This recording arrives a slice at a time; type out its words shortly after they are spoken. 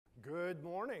Good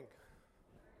morning.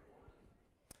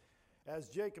 As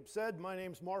Jacob said, my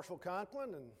name's Marshall Conklin,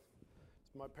 and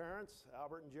it's my parents,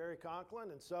 Albert and Jerry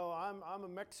Conklin, and so I'm a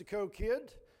Mexico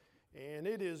kid, and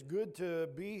it is good to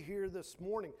be here this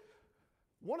morning.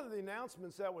 One of the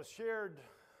announcements that was shared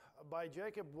by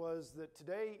Jacob was that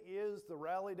today is the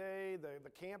rally day, the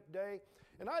camp day,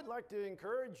 and I'd like to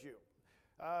encourage you.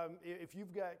 If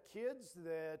you've got kids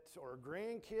or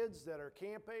grandkids that are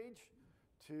camp age,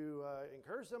 to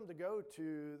encourage them to go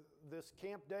to this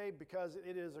camp day, because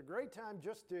it is a great time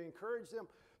just to encourage them,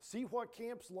 see what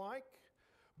camp's like.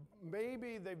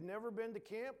 Maybe they've never been to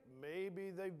camp, maybe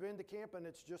they've been to camp, and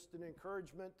it's just an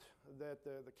encouragement that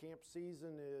the camp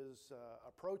season is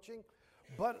approaching.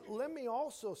 But let me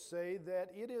also say that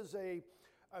it is a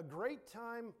great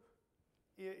time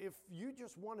if you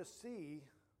just want to see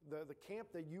the camp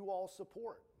that you all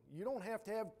support. You don't have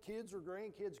to have kids or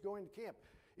grandkids going to camp.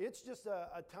 It's just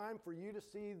a time for you to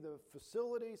see the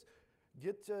facilities,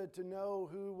 get to know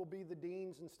who will be the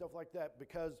deans and stuff like that,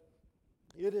 because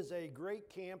it is a great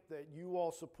camp that you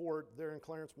all support there in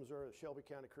Clarence, Missouri, at Shelby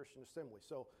County Christian Assembly.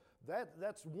 So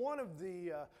that's one of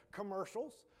the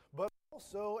commercials. But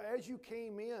also, as you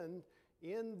came in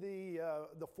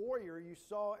the foyer, you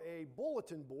saw a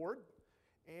bulletin board,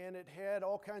 and it had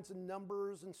all kinds of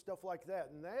numbers and stuff like that.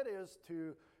 And that is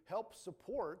to help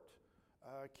support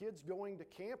kids going to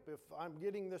camp, if I'm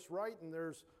getting this right, and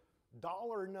there's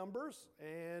dollar numbers,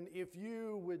 and if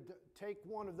you would take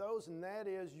one of those, and that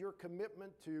is your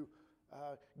commitment to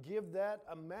give that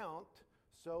amount,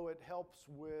 so it helps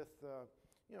with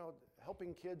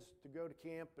helping kids to go to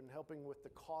camp and helping with the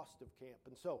cost of camp.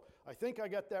 And so I think I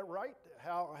got that right,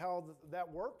 how that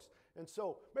works. And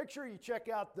so make sure you check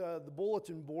out the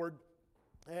bulletin board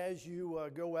as you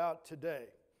go out today.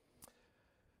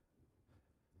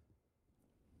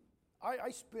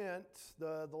 I spent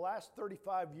the last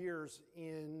 35 years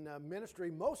in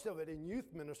ministry, most of it in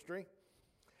youth ministry.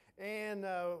 And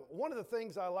one of the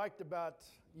things I liked about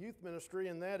youth ministry,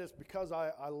 and that is because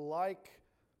I like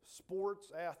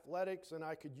sports, athletics, and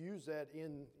I could use that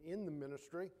in the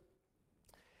ministry.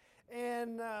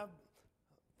 And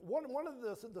one of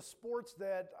the sports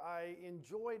that I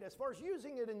enjoyed as far as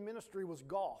using it in ministry was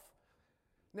golf.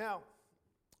 Now,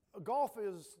 golf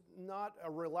is not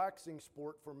a relaxing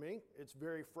sport for me. It's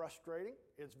very frustrating.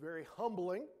 It's very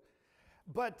humbling.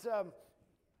 But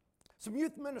some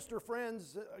youth minister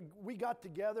friends, we got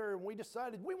together and we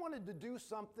decided we wanted to do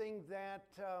something that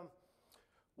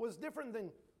was different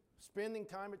than spending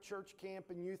time at church camp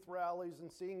and youth rallies and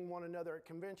seeing one another at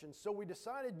conventions. So we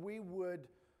decided we would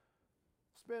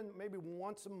spend maybe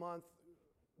once a month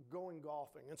going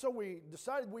golfing. And so we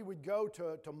decided we would go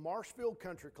to Marshfield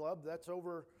Country Club. That's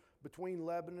over between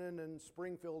Lebanon and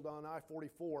Springfield on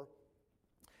I-44.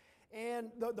 And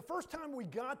the first time we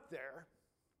got there,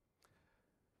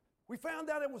 we found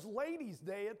out it was Ladies'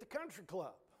 Day at the country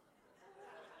club.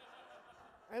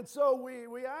 And so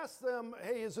we asked them,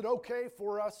 hey, is it okay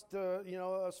for us to,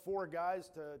 us four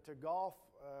guys to golf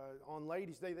on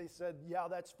Ladies' Day? They said, yeah,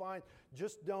 that's fine.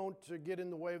 Just don't get in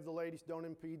the way of the ladies. Don't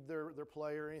impede their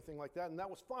play or anything like that. And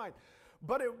that was fine.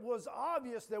 But it was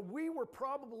obvious that we were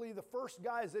probably the first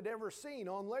guys they'd ever seen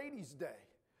on Ladies' Day,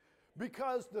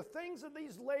 because the things that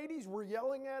these ladies were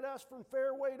yelling at us from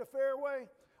fairway to fairway,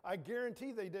 I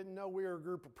guarantee they didn't know we were a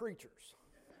group of preachers.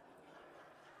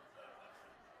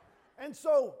 And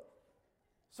so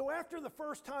after the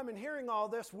first time in hearing all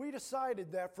this, we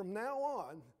decided that from now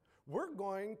on, we're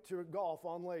going to golf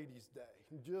on Ladies' Day.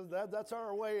 That's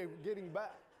our way of getting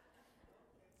back.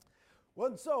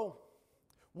 Well, so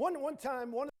one of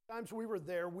the times we were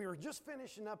there, we were just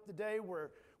finishing up the day.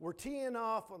 We're teeing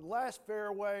off on the last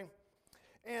fairway,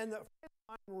 and the friend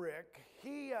of mine, Rick,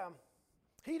 he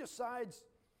decides,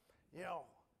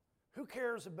 who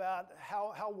cares about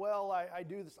how well I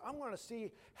do this? I'm going to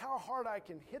see how hard I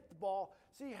can hit the ball,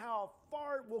 see how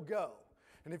far it will go.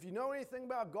 And if you know anything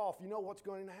about golf, you know what's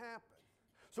going to happen.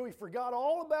 So he forgot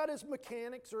all about his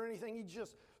mechanics or anything. He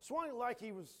just swung it like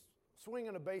he was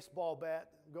swinging a baseball bat,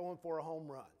 going for a home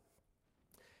run.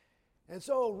 And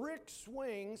so Rick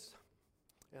swings,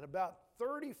 and about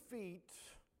 30 feet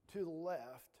to the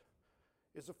left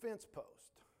is a fence post.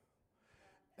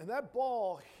 And that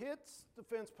ball hits the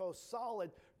fence post solid,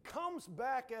 comes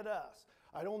back at us.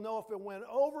 I don't know if it went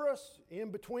over us, in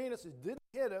between us, it didn't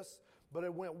hit us, but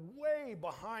it went way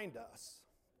behind us.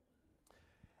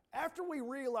 After we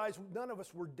realized none of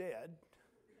us were dead,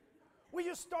 we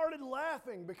just started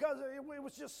laughing because it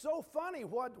was just so funny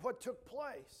what took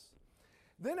place.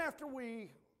 Then after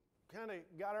we kind of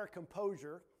got our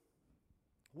composure,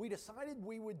 we decided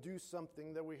we would do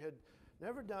something that we had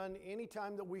never done any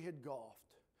time that we had golfed.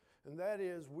 And that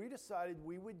is, we decided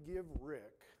we would give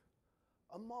Rick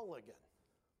a mulligan.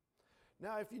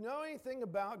 Now, if you know anything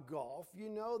about golf, you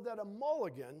know that a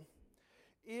mulligan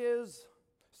is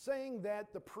saying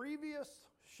that the previous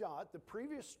shot, the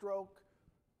previous stroke,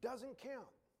 doesn't count.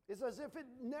 It's as if it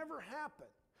never happened.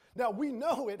 Now, we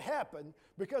know it happened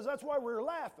because that's why we're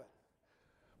laughing.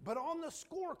 But on the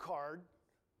scorecard,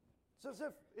 it's as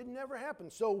if it never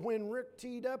happened. So when Rick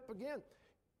teed up again,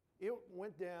 it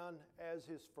went down as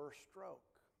his first stroke.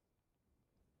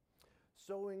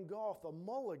 So in golf, a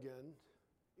mulligan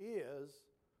is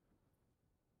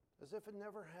as if it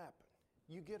never happened.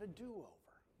 You get a do-over.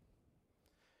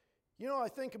 You know, I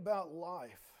think about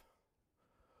life.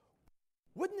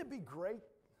 Wouldn't it be great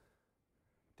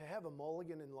to have a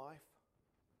mulligan in life?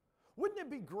 Wouldn't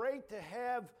it be great to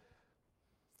have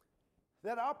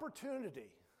that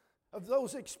opportunity of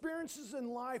those experiences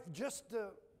in life just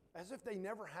as if they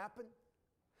never happened?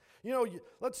 You know,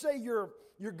 let's say you're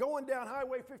going down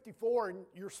Highway 54 and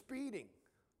you're speeding,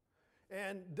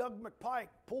 and Doug McPike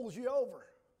pulls you over.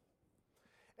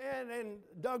 And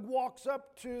Doug walks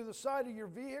up to the side of your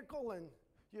vehicle and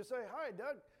you say, "Hi,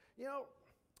 Doug, you know,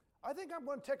 I think I'm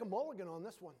going to take a mulligan on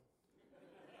this one."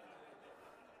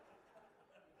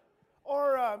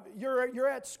 Or you're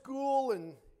at school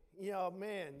and, you know,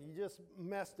 man, you just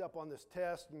messed up on this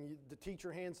test, and the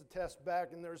teacher hands the test back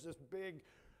and there's this big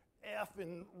F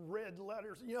in red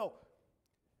letters. You know,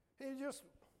 you just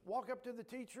walk up to the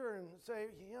teacher and say,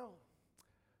 "You know,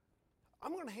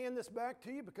 I'm going to hand this back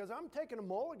to you because I'm taking a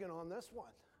mulligan on this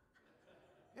one."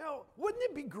 You know, wouldn't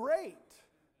it be great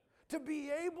to be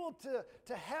able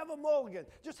to have a mulligan,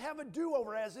 just have a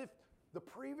do-over as if the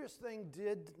previous thing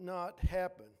did not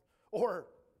happen? Or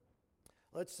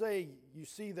let's say you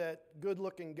see that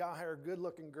good-looking guy or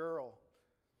good-looking girl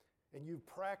and you've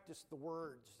practiced the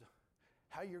words,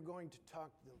 how you're going to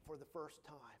talk to them for the first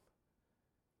time.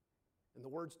 And the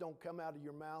words don't come out of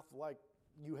your mouth like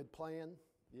you had planned.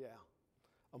 Yeah,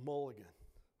 a mulligan.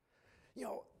 You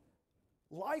know,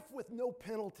 life with no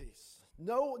penalties,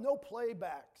 no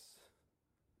playbacks,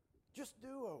 just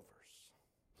do-overs.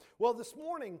 Well, this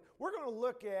morning we're going to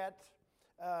look at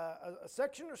a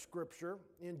section of Scripture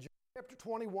in John chapter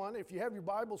 21. If you have your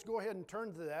Bibles, go ahead and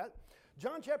turn to that.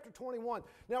 John chapter 21.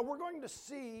 Now we're going to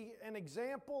see an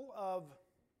example of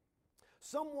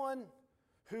someone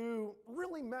who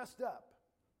really messed up.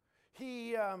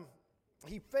 He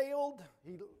failed.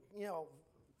 He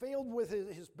failed with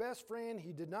his best friend.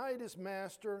 He denied his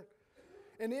master.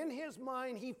 And in his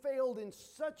mind, he failed in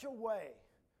such a way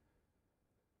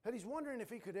that he's wondering if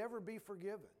he could ever be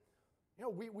forgiven. You know,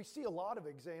 we see a lot of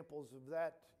examples of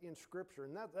that in Scripture,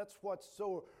 and that's what's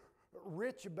so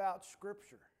rich about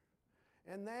Scripture.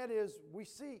 And that is, we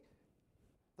see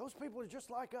those people are just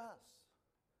like us.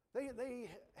 They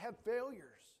have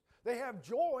failures. They have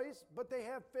joys, but they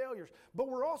have failures. But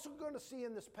we're also going to see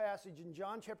in this passage in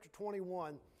John chapter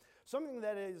 21 something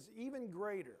that is even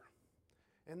greater.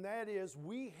 And that is,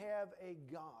 we have a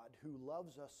God who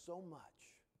loves us so much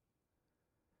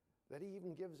that He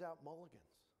even gives out mulligans.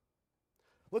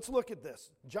 Let's look at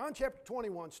this. John chapter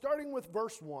 21, starting with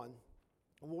verse 1.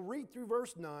 And we'll read through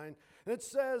verse 9. And it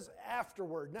says,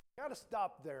 afterward. Now, I've got to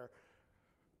stop there.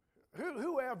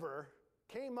 Whoever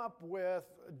came up with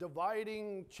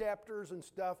dividing chapters and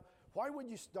stuff, why would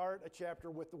you start a chapter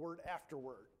with the word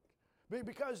afterward?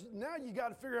 Because now you got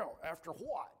to figure out after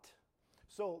what.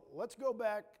 So let's go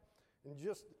back and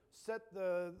just set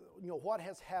what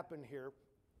has happened here.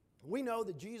 We know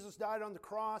that Jesus died on the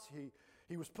cross.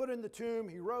 He was put in the tomb.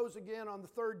 He rose again on the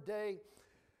third day.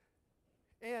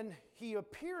 And He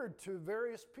appeared to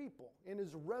various people in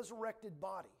His resurrected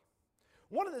body.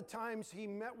 One of the times He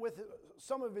met with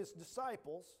some of His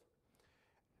disciples,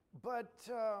 but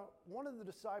one of the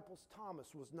disciples,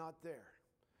 Thomas, was not there.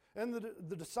 And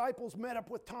the disciples met up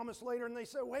with Thomas later and they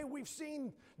said, "Hey, we've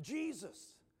seen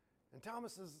Jesus." And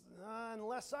Thomas says,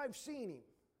 "Unless I've seen Him.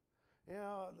 You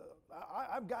know,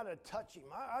 I've got to touch Him.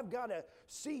 I've got to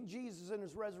see Jesus in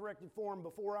His resurrected form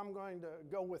before I'm going to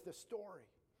go with this story."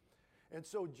 And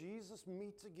so Jesus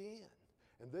meets again.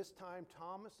 And this time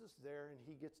Thomas is there and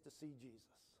he gets to see Jesus.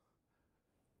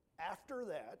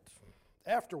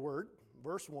 Afterward,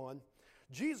 verse 1,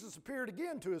 Jesus appeared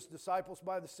again to His disciples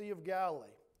by the Sea of Galilee.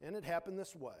 And it happened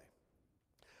this way.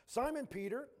 Simon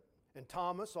Peter and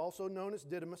Thomas, also known as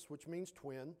Didymus, which means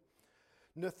twin,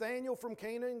 Nathanael from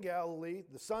Cana in Galilee,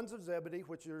 the sons of Zebedee,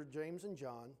 which are James and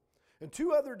John, and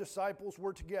two other disciples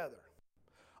were together.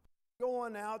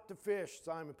 "Going out to fish,"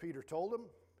 Simon Peter told them,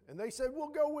 and they said, "We'll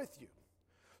go with you."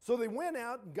 So they went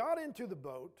out and got into the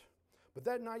boat, but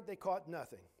that night they caught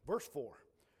nothing. Verse 4,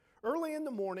 Early in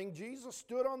the morning, Jesus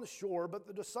stood on the shore, but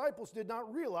the disciples did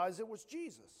not realize it was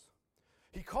Jesus.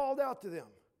 He called out to them,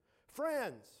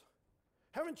 "Friends,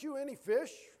 haven't you any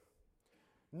fish?"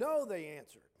 "No," they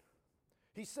answered.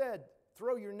 He said,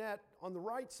 "Throw your net on the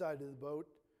right side of the boat,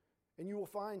 and you will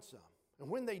find some." And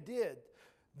when they did,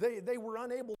 they were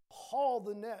unable to haul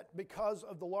the net because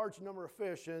of the large number of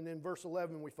fish. And in verse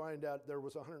 11, we find out there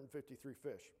was 153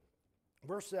 fish.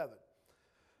 Verse 7,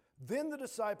 then the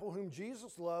disciple whom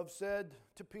Jesus loved said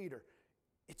to Peter,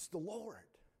 "It's the Lord."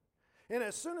 And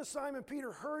as soon as Simon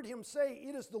Peter heard him say,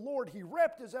 "It is the Lord," he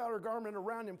wrapped his outer garment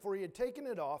around him, for he had taken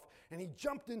it off, and he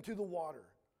jumped into the water.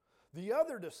 The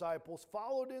other disciples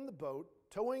followed in the boat,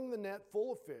 towing the net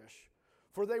full of fish,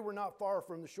 for they were not far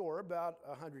from the shore, about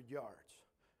 100 yards.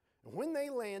 And when they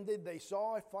landed, they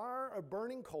saw a fire of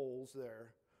burning coals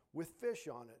there with fish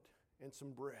on it and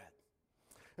some bread.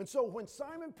 And so when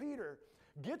Simon Peter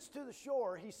gets to the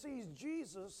shore, he sees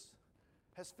Jesus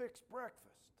has fixed breakfast.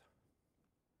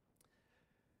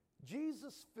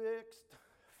 Jesus fixed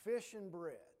fish and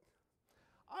bread.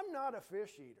 I'm not a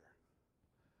fish eater.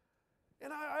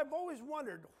 And I've always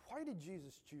wondered, why did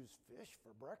Jesus choose fish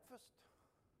for breakfast?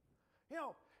 You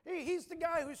know, he's the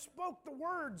guy who spoke the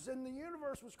words and the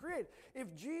universe was created.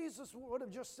 If Jesus would have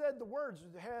just said the words,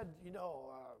 it had,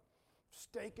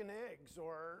 steak and eggs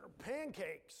or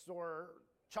pancakes or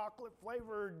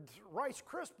chocolate-flavored Rice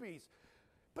Krispies.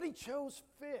 But he chose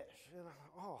fish. And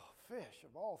fish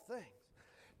of all things.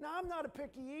 Now, I'm not a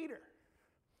picky eater.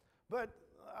 But,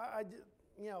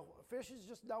 fish is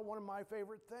just not one of my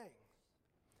favorite things.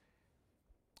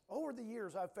 Over the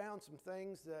years, I've found some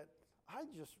things that I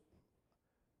just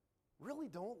really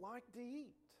don't like to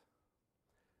eat.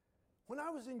 When I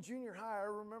was in junior high, I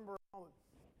remember,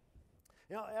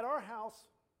 at our house,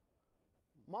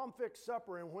 Mom fixed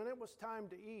supper, and when it was time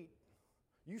to eat,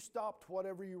 you stopped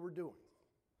whatever you were doing.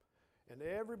 And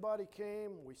everybody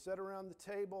came, we sat around the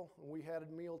table, and we had a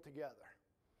meal together.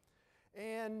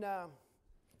 And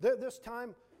this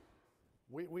time,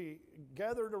 we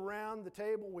gathered around the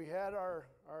table, we had our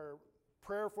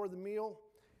prayer for the meal,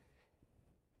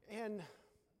 and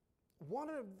one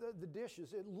of the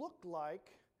dishes, it looked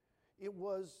like it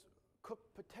was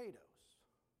cooked potatoes,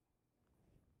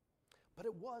 but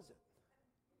it wasn't.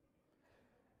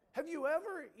 Have you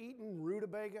ever eaten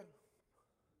rutabaga?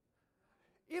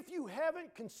 If you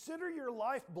haven't, consider your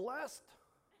life blessed.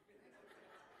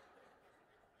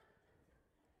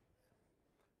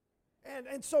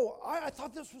 And so I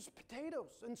thought this was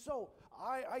potatoes. And so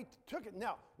I took it.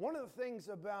 Now, one of the things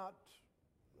about,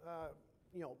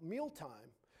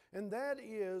 mealtime, and that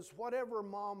is whatever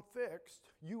Mom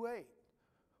fixed, you ate.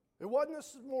 It wasn't a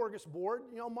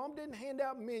smorgasbord. Mom didn't hand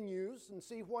out menus and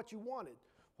see what you wanted.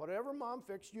 Whatever Mom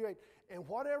fixed, you ate. And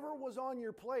whatever was on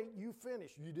your plate, you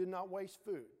finished. You did not waste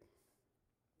food.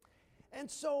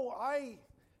 And so I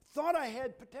thought I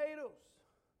had potatoes.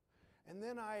 And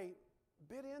then I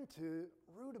bit into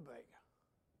rutabaga.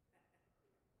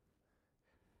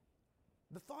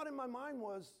 The thought in my mind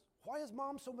was, why is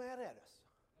Mom so mad at us?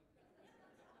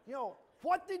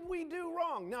 What did we do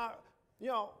wrong? Now,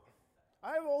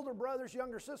 I have older brothers,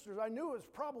 younger sisters. I knew it was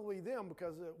probably them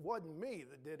because it wasn't me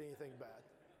that did anything bad.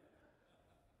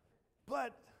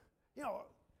 But,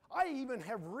 I even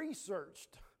have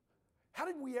researched, how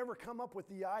did we ever come up with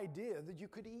the idea that you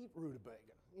could eat rutabaga?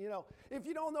 If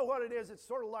you don't know what it is, it's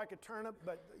sort of like a turnip,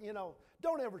 but,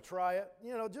 don't ever try it.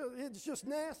 It's just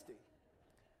nasty.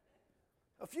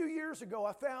 A few years ago,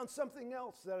 I found something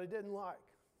else that I didn't like.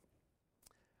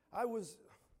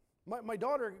 My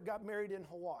daughter got married in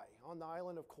Hawaii, on the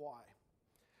island of Kauai.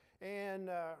 And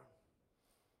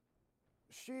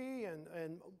she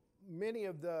and many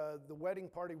of the wedding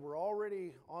party were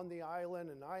already on the island,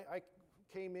 and I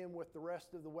came in with the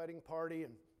rest of the wedding party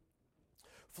and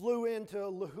flew into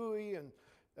Lahui, and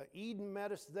Eden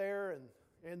met us there,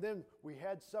 and then we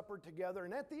had supper together.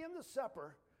 And at the end of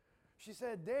supper, she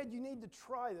said, "Dad, you need to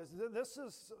try this. This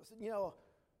is,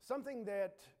 something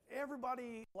that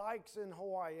everybody likes in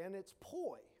Hawaii, and it's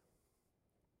poi."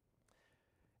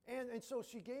 And so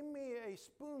she gave me a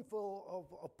spoonful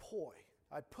of poi.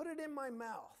 I put it in my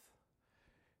mouth,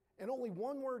 and only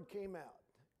one word came out,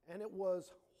 and it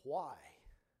was, "Why?"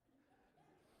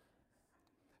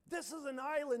 This is an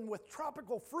island with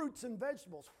tropical fruits and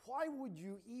vegetables. Why would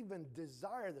you even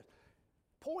desire this?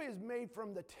 Poi is made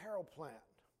from the taro plant,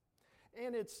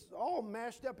 and it's all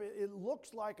mashed up. It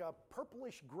looks like a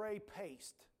purplish gray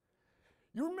paste.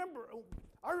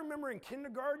 I remember in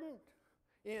kindergarten,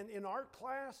 in art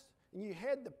class, and you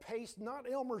had the paste, not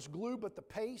Elmer's glue, but the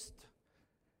paste.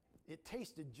 It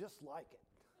tasted just like it.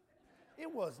 It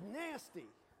was nasty.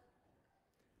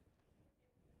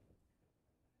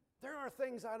 there are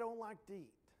things I don't like to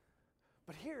eat.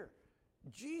 But here,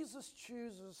 Jesus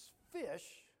chooses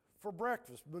fish for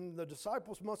breakfast. And the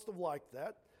disciples must have liked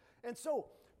that. And so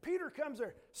Peter comes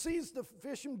there, sees the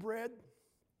fish and bread,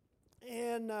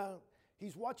 and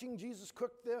he's watching Jesus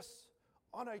cook this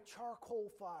on a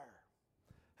charcoal fire.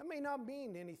 That may not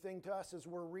mean anything to us as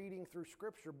we're reading through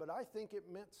Scripture, but I think it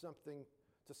meant something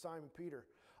to Simon Peter.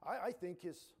 I think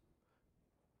his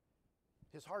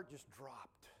heart just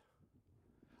dropped.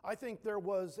 I think there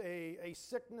was a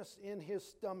sickness in his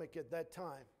stomach at that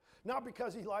time. Not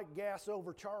because he liked gas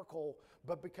over charcoal,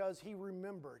 but because he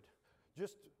remembered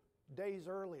just days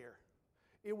earlier,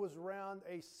 it was around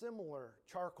a similar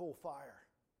charcoal fire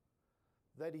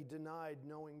that he denied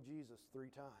knowing Jesus 3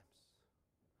 times.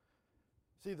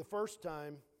 See, the first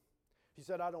time, he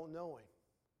said, I don't know him.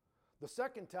 The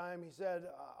second time, he said,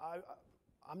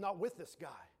 I'm not with this guy.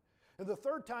 And the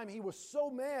third time, he was so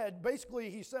mad,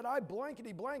 basically, he said, I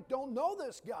blankety blank don't know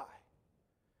this guy.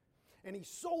 And he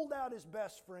sold out his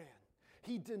best friend.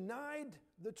 He denied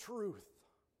the truth.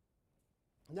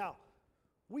 Now,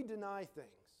 we deny things.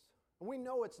 And we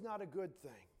know it's not a good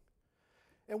thing.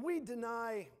 And we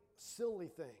deny silly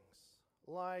things.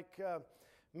 Like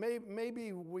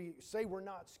maybe we say we're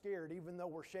not scared even though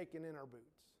we're shaking in our boots.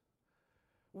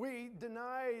 We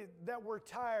deny that we're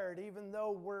tired even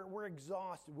though we're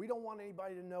exhausted. We don't want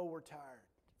anybody to know we're tired.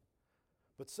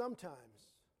 But sometimes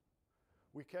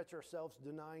we catch ourselves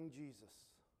denying Jesus.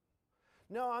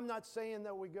 No, I'm not saying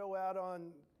that we go out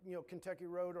on Kentucky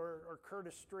Road or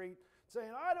Curtis Street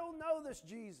saying, I don't know this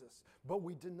Jesus. But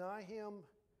we deny him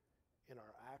in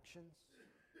our actions,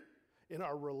 in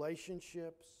our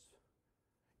relationships,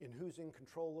 in who's in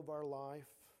control of our life,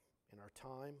 in our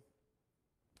time.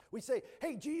 We say,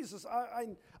 hey, Jesus,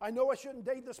 I know I shouldn't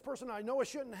date this person. I know I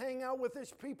shouldn't hang out with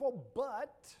these people,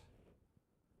 but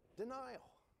denial.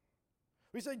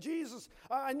 We say, Jesus,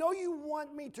 I know you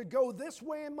want me to go this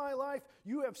way in my life.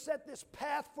 You have set this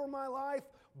path for my life,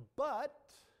 but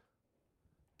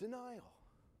denial.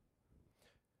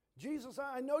 Jesus,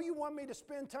 I know you want me to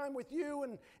spend time with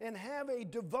you and have a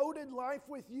devoted life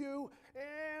with you,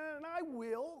 and I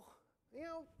will.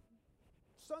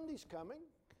 Sunday's coming.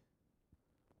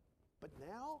 But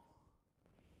now,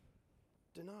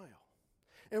 denial.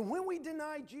 And when we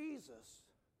deny Jesus,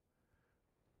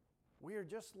 we are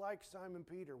just like Simon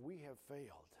Peter. We have failed.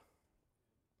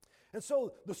 And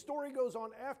so the story goes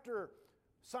on after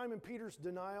Simon Peter's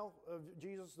denial of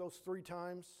Jesus those 3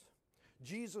 times.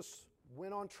 Jesus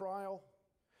went on trial.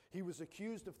 He was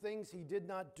accused of things he did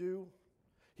not do.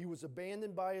 He was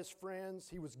abandoned by his friends.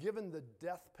 He was given the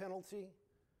death penalty.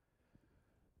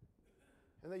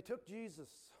 And they took Jesus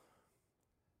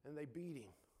and they beat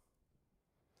him.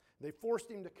 They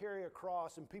forced him to carry a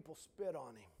cross and people spit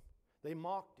on him. They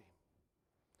mocked him.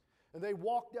 And they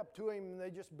walked up to him and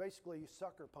they just basically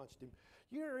sucker punched him.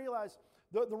 You realize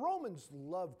the Romans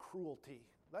loved cruelty.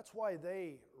 That's why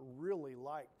they really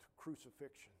liked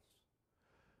crucifixions.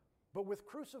 But with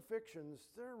crucifixions,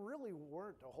 there really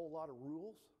weren't a whole lot of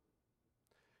rules.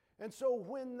 And so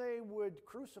when they would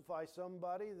crucify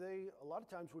somebody, they a lot of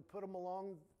times would put them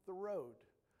along the road.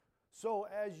 So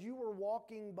as you were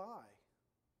walking by,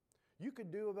 you could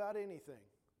do about anything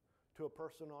to a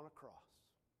person on a cross.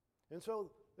 And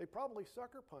so they probably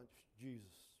sucker punched Jesus.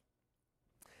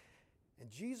 And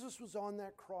Jesus was on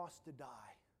that cross to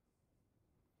die.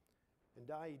 And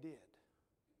die he did.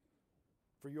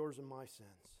 For yours and my sins.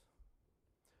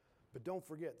 But don't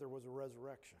forget, there was a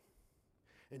resurrection.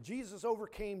 And Jesus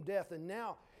overcame death, and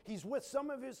now he's with some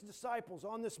of his disciples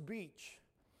on this beach.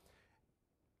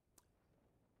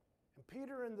 And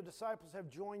Peter and the disciples have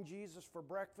joined Jesus for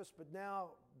breakfast, but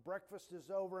now breakfast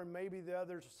is over, and maybe the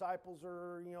other disciples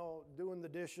are, doing the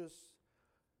dishes.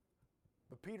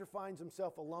 But Peter finds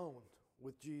himself alone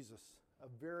with Jesus, a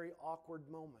very awkward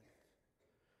moment.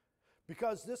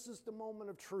 Because this is the moment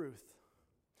of truth.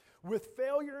 With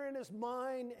failure in his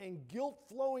mind and guilt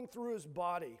flowing through his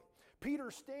body, Peter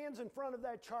stands in front of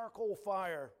that charcoal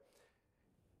fire.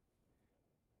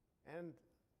 And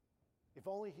if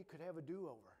only he could have a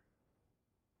do-over.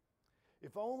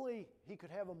 If only he could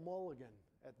have a mulligan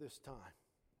at this time.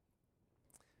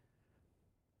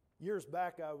 Years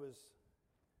back, I was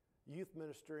youth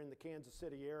minister in the Kansas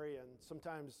City area, and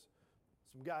sometimes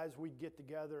some guys, we'd get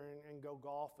together and go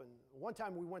golf. And one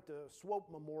time we went to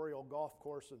Swope Memorial Golf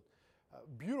Course, and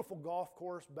beautiful golf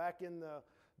course. Back in the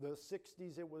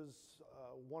 60s, it was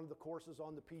one of the courses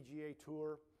on the PGA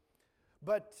Tour.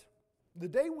 But the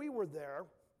day we were there,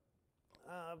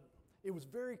 it was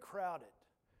very crowded.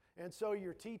 And so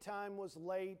your tee time was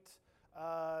late.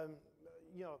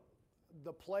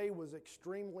 the play was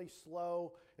extremely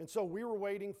slow. And so we were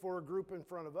waiting for a group in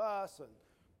front of us, and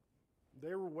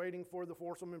they were waiting for the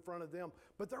foursome in front of them.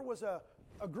 But there was a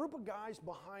group of guys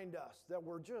behind us that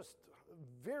were just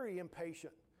very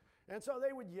impatient. And so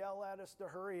they would yell at us to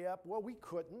hurry up. Well, we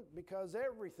couldn't because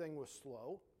everything was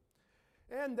slow.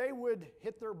 And they would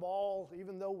hit their ball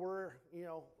even though we're,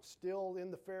 still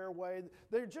in the fairway.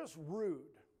 They're just rude.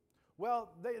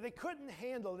 Well, they couldn't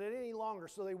handle it any longer,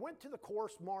 so they went to the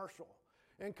course marshal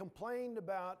and complained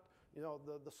about,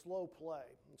 the slow play.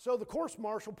 So the course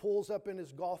marshal pulls up in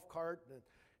his golf cart and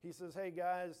he says, "Hey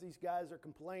guys, these guys are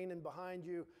complaining behind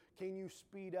you. Can you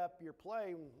speed up your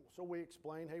play?" And so we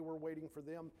explained, "Hey, we're waiting for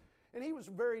them." And he was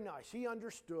very nice. He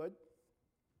understood.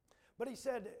 But he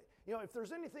said, if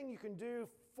there's anything you can do,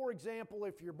 for example,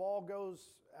 if your ball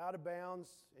goes out of bounds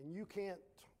and you can't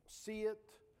see it,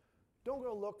 don't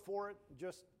go look for it.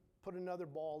 Just put another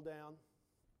ball down.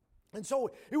 And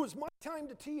so it was my time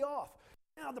to tee off.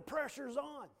 Now the pressure's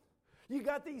on. You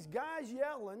got these guys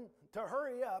yelling to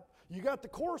hurry up. You got the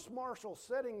course marshal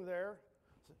sitting there,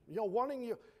 wanting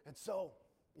you. And so,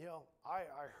 I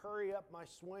hurry up my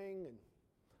swing and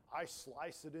I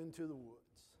slice it into the woods.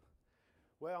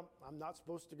 Well, I'm not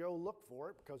supposed to go look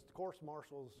for it because the course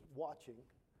marshal's watching.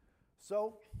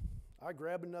 So I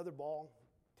grab another ball,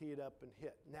 tee it up, and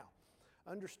hit. Now,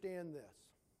 understand this.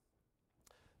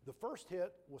 The first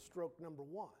hit was stroke number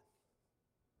 1.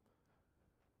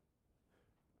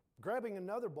 Grabbing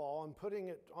another ball and putting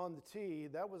it on the tee,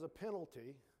 that was a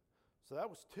penalty. So that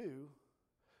was 2.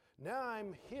 Now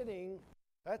I'm hitting,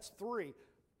 that's 3.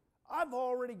 I've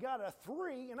already got a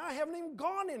 3 and I haven't even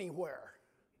gone anywhere.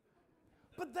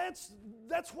 But that's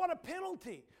what a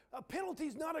penalty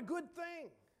is not a good thing.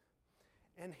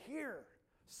 And here,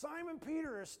 Simon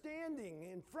Peter is standing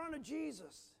in front of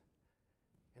Jesus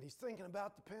and he's thinking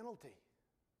about the penalty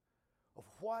of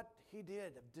what he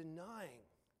did, of denying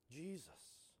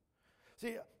Jesus.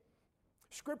 See,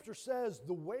 Scripture says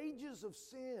the wages of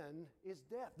sin is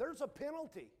death. There's a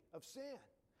penalty of sin.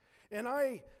 And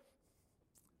I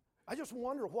just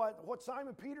wonder what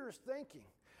Simon Peter is thinking.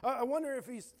 I wonder if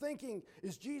he's thinking,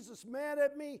 is Jesus mad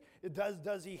at me?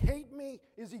 Does he hate me?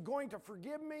 Is he going to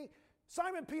forgive me?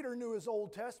 Simon Peter knew his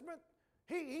Old Testament.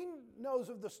 He knows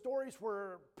of the stories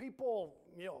where people,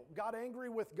 got angry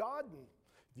with God and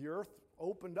the earth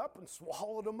opened up and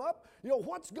swallowed them up.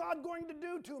 What's God going to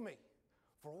do to me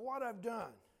for what I've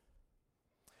done?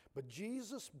 But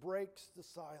Jesus breaks the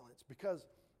silence because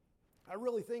I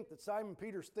really think that Simon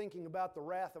Peter's thinking about the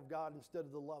wrath of God instead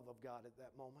of the love of God at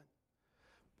that moment.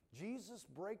 Jesus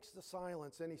breaks the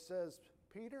silence and he says,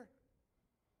 "Peter,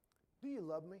 do you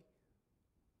love me?"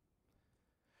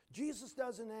 Jesus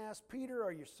doesn't ask, "Peter,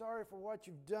 are you sorry for what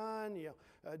you've done?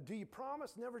 Do you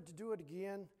promise never to do it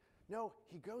again?" No,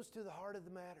 he goes to the heart of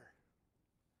the matter.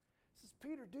 He says,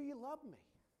 "Peter, do you love me?"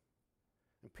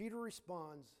 And Peter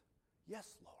responds,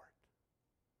 "Yes, Lord."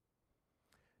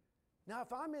 Now,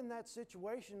 if I'm in that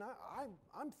situation,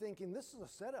 I'm thinking this is a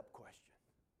setup question.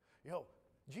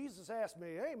 Jesus asked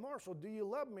me, "Hey, Marshall, do you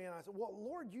love me?" And I said, "Well,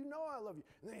 Lord, you know I love you."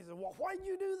 And then he said, "Well, why did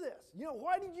you do this?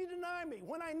 Why did you deny me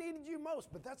when I needed you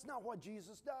most?" But that's not what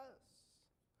Jesus does.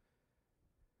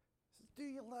 He says, "Do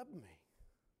you love me?"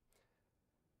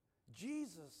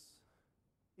 Jesus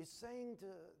is saying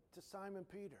to Simon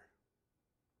Peter,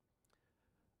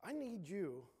 "I need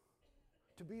you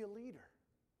to be a leader.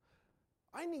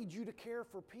 I need you to care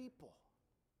for people.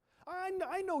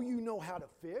 I know you know how to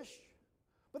fish,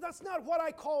 but that's not what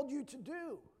I called you to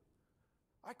do.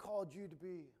 I called you to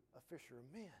be a fisher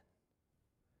of men."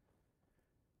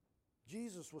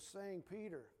 Jesus was saying,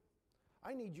 "Peter,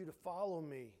 I need you to follow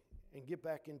me and get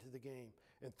back into the game."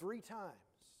 And 3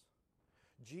 times,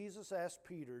 Jesus asked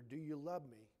Peter, "Do you love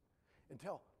me?"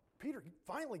 Until Peter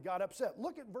finally got upset.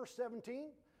 Look at verse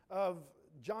 17 of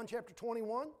John chapter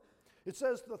 21. It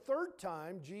says, "The 3rd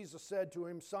time Jesus said to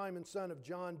him, 'Simon, son of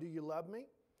John, do you love me?'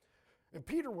 And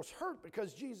Peter was hurt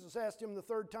because Jesus asked him the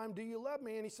 3rd time, 'Do you love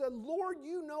me?' And he said, 'Lord,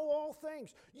 you know all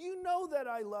things. You know that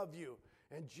I love you.'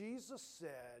 And Jesus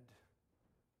said,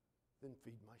 'Then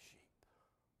feed my sheep.'"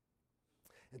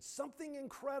 And something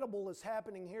incredible is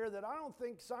happening here that I don't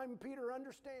think Simon Peter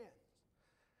understands.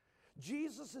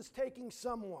 Jesus is taking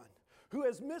someone who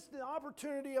has missed the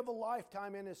opportunity of a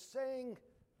lifetime and is saying,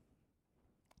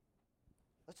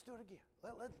 "Let's do it again.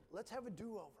 Let's have a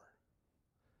do-over.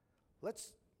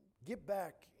 Let's get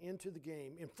back into the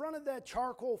game." In front of that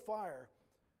charcoal fire,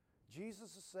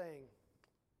 Jesus is saying,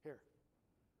 "Here,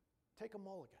 take a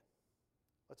mulligan.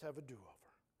 Let's have a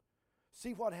do-over."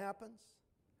 See what happens?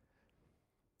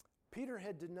 Peter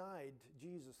had denied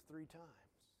Jesus 3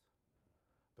 times,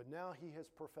 but now he has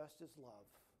professed his love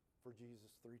for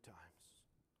Jesus 3 times.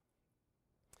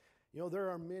 You know, there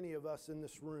are many of us in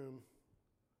this room,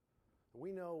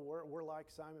 we know we're like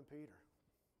Simon Peter.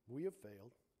 We have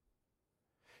failed.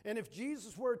 And if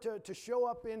Jesus were to show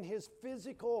up in his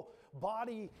physical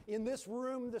body in this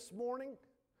room this morning,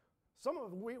 some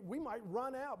of we might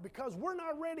run out because we're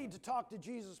not ready to talk to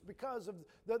Jesus because of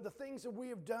the things that we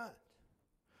have done.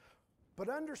 But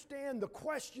understand, the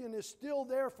question is still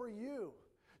there for you.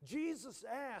 Jesus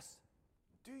asks,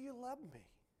 do you love me?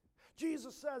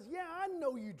 Jesus says, yeah, I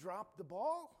know you dropped the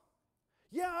ball.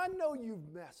 Yeah, I know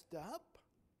you've messed up.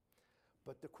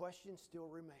 But the question still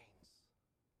remains.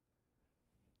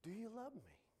 Do you love me?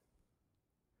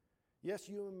 Yes,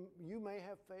 you may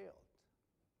have failed.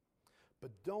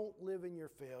 But don't live in your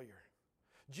failure.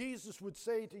 Jesus would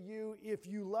say to you, if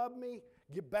you love me,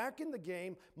 get back in the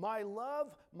game. My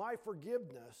love, my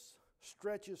forgiveness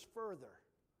stretches further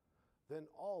than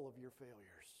all of your failures.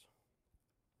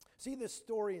 See this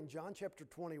story in John chapter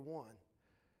 21.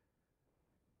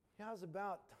 It's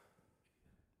about,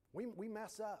 we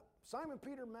mess up. Simon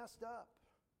Peter messed up.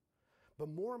 But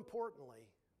more importantly,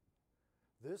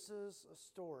 this is a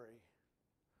story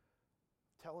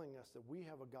telling us that we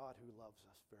have a God who loves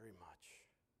us very much.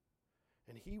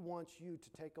 And he wants you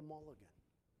to take a mulligan.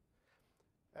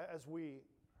 As we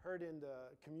heard in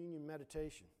the communion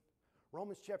meditation,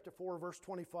 Romans chapter 4, verse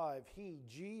 25, he,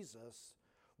 Jesus,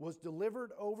 was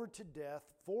delivered over to death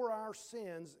for our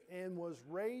sins and was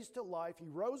raised to life. He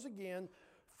rose again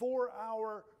for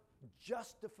our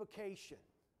justification.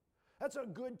 That's a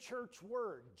good church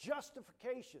word,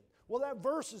 justification. Well, that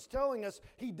verse is telling us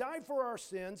he died for our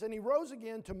sins and he rose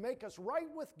again to make us right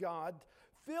with God,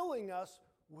 filling us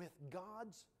with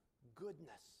God's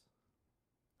goodness.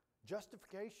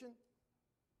 Justification,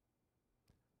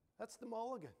 that's the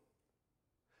mulligan.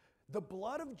 The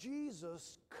blood of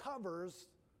Jesus covers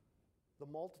the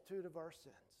multitude of our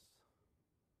sins.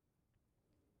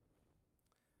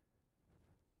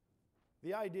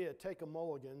 The idea, take a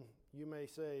mulligan, you may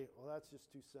say, well, that's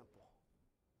just too simple.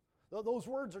 Those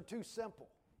words are too simple.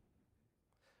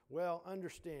 Well,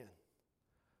 understand,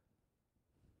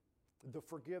 the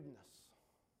forgiveness,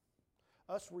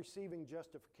 us receiving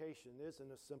justification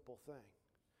isn't a simple thing.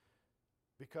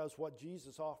 Because what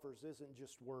Jesus offers isn't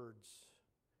just words.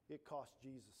 It cost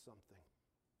Jesus something.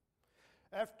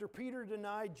 After Peter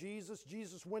denied Jesus,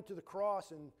 Jesus went to the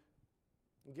cross and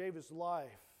gave his life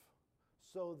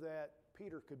so that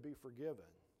Peter could be forgiven.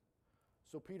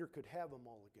 So Peter could have a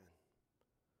mulligan.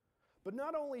 But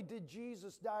not only did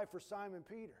Jesus die for Simon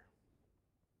Peter,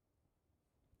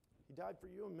 he died for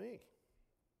you and me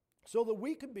so that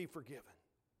we could be forgiven.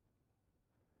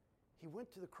 He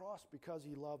went to the cross because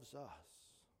he loves us.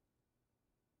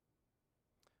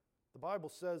 The Bible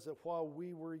says that while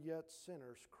we were yet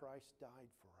sinners, Christ died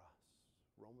for us.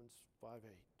 Romans 5:8.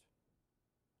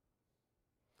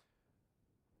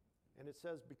 And it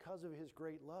says because of his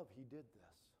great love, he did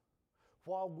this.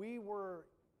 While we were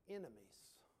enemies,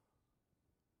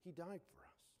 he died for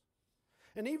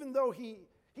us. And even though he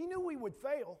knew we would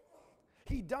fail,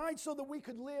 he died so that we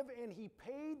could live, and he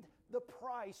paid the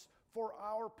price for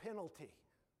our penalty.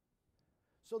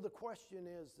 So the question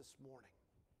is this morning,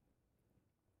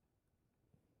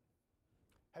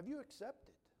 have you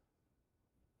accepted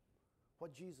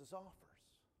what Jesus offers?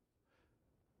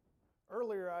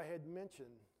 Earlier I had mentioned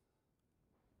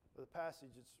the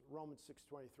passage, it's Romans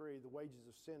 6:23, the wages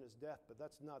of sin is death, but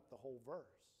that's not the whole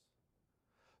verse.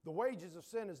 The wages of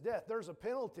sin is death. There's a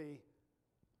penalty,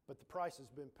 but the price has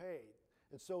been paid.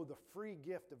 And so the free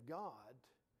gift of God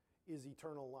is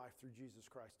eternal life through Jesus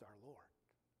Christ our Lord.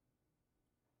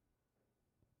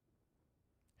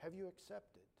 Have you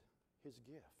accepted his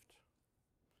gift?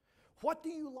 What do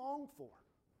you long for?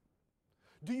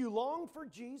 Do you long for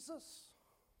Jesus?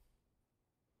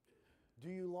 Do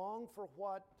you long for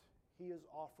what he is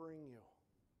offering you?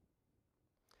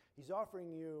 He's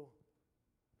offering you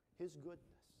his goodness.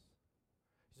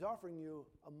 He's offering you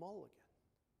a mulligan.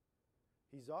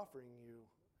 He's offering you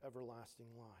everlasting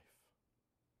life.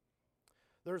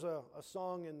 There's a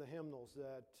song in the hymnals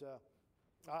that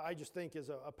I just think is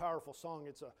a powerful song.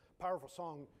 It's a powerful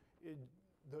song,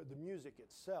 the music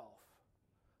itself.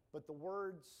 But the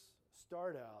words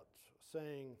start out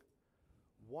saying,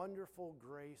 wonderful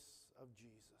grace of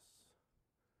Jesus,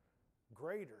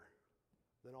 greater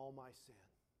than all my sin.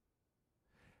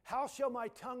 How shall my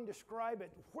tongue describe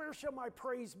it? Where shall my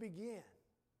praise begin?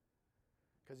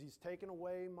 Because he's taken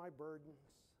away my burdens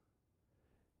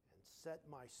and set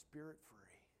my spirit free.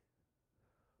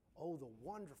 Oh, the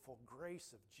wonderful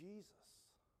grace of Jesus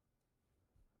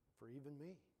for even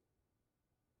me,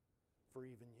 for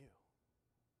even you.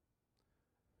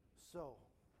 So,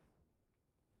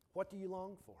 What do you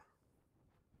long for?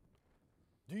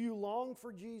 Do you long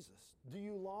for Jesus? Do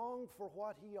you long for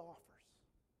what He offers?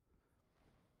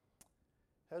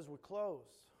 As we close,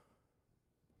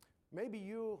 maybe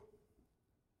you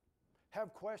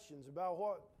have questions about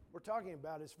what we're talking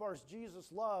about as far as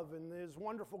Jesus' love and His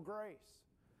wonderful grace.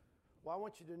 Well, I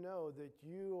want you to know that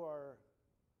you are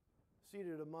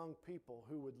seated among people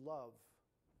who would love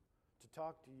to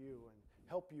talk to you and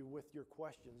help you with your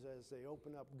questions as they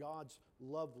open up God's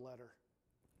love letter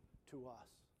to us.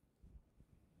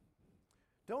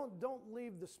 Don't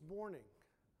leave this morning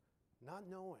not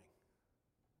knowing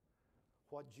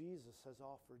what Jesus has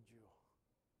offered you.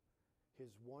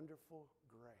 His wonderful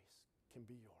grace can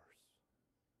be yours.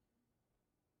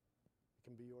 It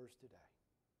can be yours today.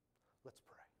 Let's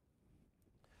pray.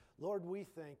 Lord, we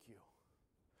thank you.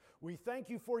 We thank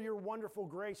you for your wonderful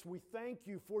grace. We thank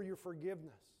you for your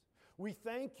forgiveness. We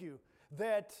thank you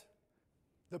that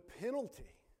the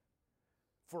penalty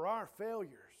for our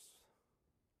failures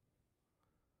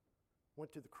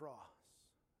went to the cross.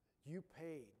 You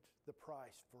paid the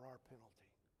price for our penalty.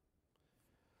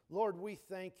 Lord, we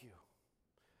thank you.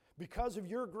 Because of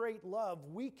your great love,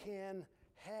 we can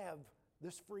have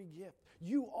this free gift.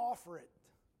 You offer it,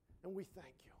 and we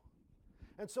thank you.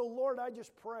 And so, Lord, I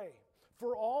just pray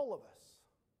for all of us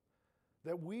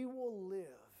that we will live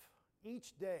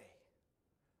each day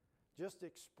just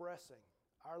expressing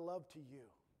our love to you.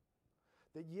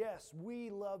 That yes, we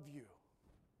love you.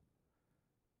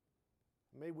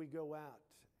 May we go out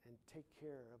and take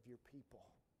care of your people,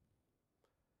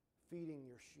 feeding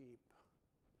your sheep,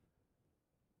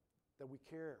 that we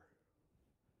care,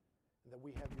 and that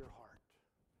we have your heart.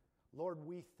 Lord,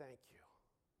 we thank you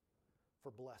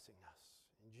for blessing us.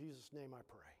 In Jesus' name I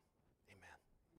pray.